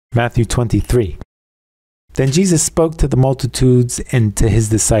Matthew 23. Then Jesus spoke to the multitudes and to his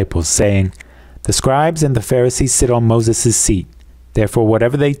disciples, saying, The scribes and the Pharisees sit on Moses' seat. Therefore,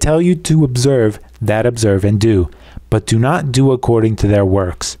 whatever they tell you to observe, that observe and do. But do not do according to their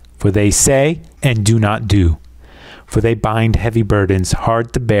works, for they say and do not do. For they bind heavy burdens,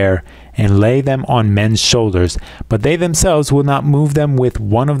 hard to bear, and lay them on men's shoulders, but they themselves will not move them with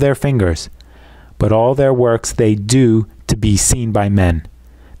one of their fingers. But all their works they do to be seen by men.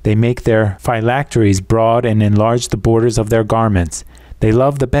 They make their phylacteries broad and enlarge the borders of their garments. They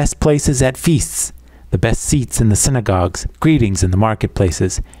love the best places at feasts, the best seats in the synagogues, greetings in the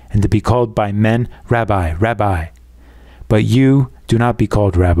marketplaces, and to be called by men, Rabbi, Rabbi. But you do not be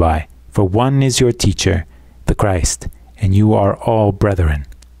called Rabbi, for one is your teacher, the Christ, and you are all brethren.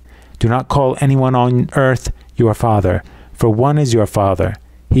 Do not call anyone on earth your father, for one is your Father,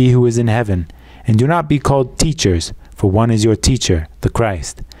 he who is in heaven. And do not be called teachers, for one is your teacher, the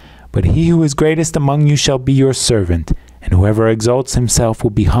Christ. But he who is greatest among you shall be your servant, and whoever exalts himself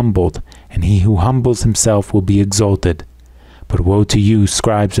will be humbled, and he who humbles himself will be exalted. But woe to you,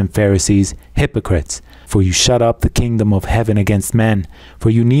 scribes and Pharisees, hypocrites, for you shut up the kingdom of heaven against men, for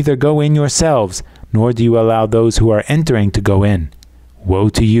you neither go in yourselves, nor do you allow those who are entering to go in. Woe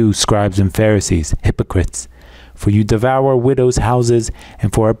to you, scribes and Pharisees, hypocrites, for you devour widows' houses,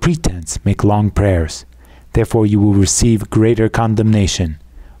 and for a pretense make long prayers. Therefore you will receive greater condemnation.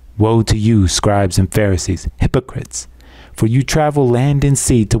 Woe to you, scribes and Pharisees, hypocrites! For you travel land and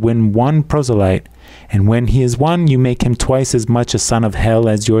sea to win one proselyte, and when he is won, you make him twice as much a son of hell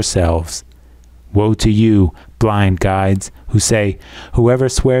as yourselves. Woe to you, blind guides, who say, Whoever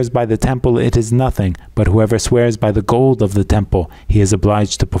swears by the temple, it is nothing, but whoever swears by the gold of the temple, he is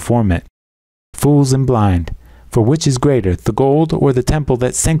obliged to perform it. Fools and blind! For which is greater, the gold or the temple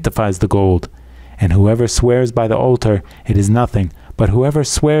that sanctifies the gold? And whoever swears by the altar, it is nothing, but whoever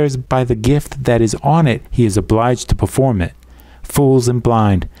swears by the gift that is on it, he is obliged to perform it. Fools and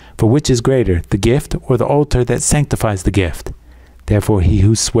blind, for which is greater, the gift or the altar that sanctifies the gift? Therefore he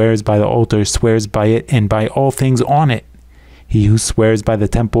who swears by the altar swears by it and by all things on it. He who swears by the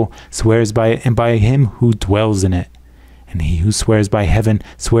temple swears by it and by him who dwells in it. And he who swears by heaven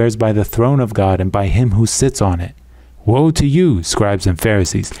swears by the throne of God and by him who sits on it. Woe to you, scribes and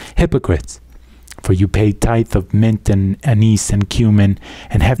Pharisees, hypocrites! For you pay tithe of mint and anise and cumin,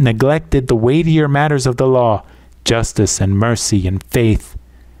 and have neglected the weightier matters of the law, justice and mercy and faith.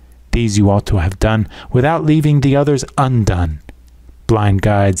 These you ought to have done, without leaving the others undone. Blind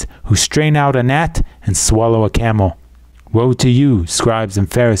guides, who strain out a gnat and swallow a camel. Woe to you, scribes and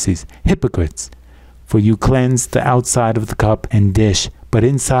Pharisees, hypocrites! For you cleanse the outside of the cup and dish, but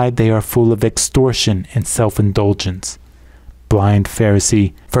inside they are full of extortion and self-indulgence. Blind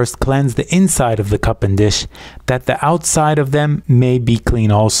Pharisee, first cleanse the inside of the cup and dish, that the outside of them may be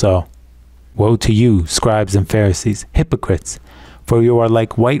clean also. Woe to you, scribes and Pharisees, hypocrites! For you are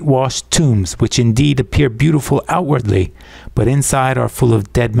like whitewashed tombs, which indeed appear beautiful outwardly, but inside are full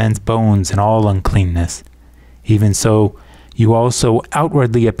of dead men's bones and all uncleanness. Even so, you also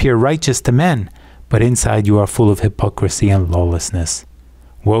outwardly appear righteous to men, but inside you are full of hypocrisy and lawlessness.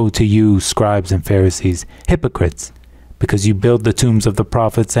 Woe to you, scribes and Pharisees, hypocrites! Because you build the tombs of the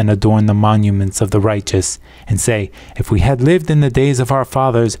prophets and adorn the monuments of the righteous, and say, If we had lived in the days of our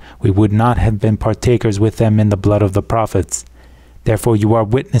fathers, we would not have been partakers with them in the blood of the prophets. Therefore you are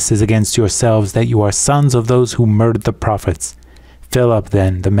witnesses against yourselves that you are sons of those who murdered the prophets. Fill up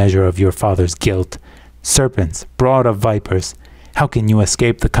then the measure of your father's guilt. Serpents, brood of vipers, how can you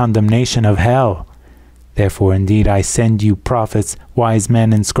escape the condemnation of hell? Therefore indeed I send you prophets, wise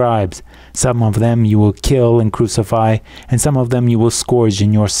men and scribes. Some of them you will kill and crucify, and some of them you will scourge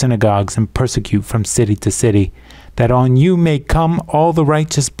in your synagogues and persecute from city to city, that on you may come all the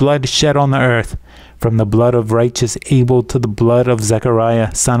righteous blood shed on the earth, from the blood of righteous Abel to the blood of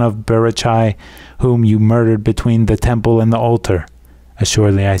Zechariah, son of Berechiah, whom you murdered between the temple and the altar.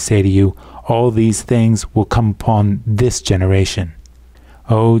 Assuredly I say to you, all these things will come upon this generation.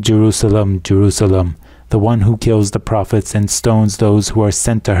 O Jerusalem, Jerusalem, the one who kills the prophets and stones those who are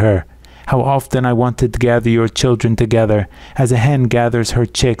sent to her. How often I wanted to gather your children together, as a hen gathers her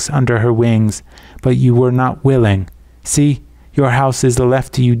chicks under her wings, but you were not willing. See, your house is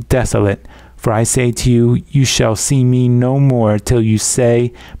left to you desolate. For I say to you, you shall see me no more till you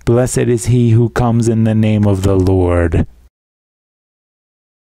say, Blessed is he who comes in the name of the Lord.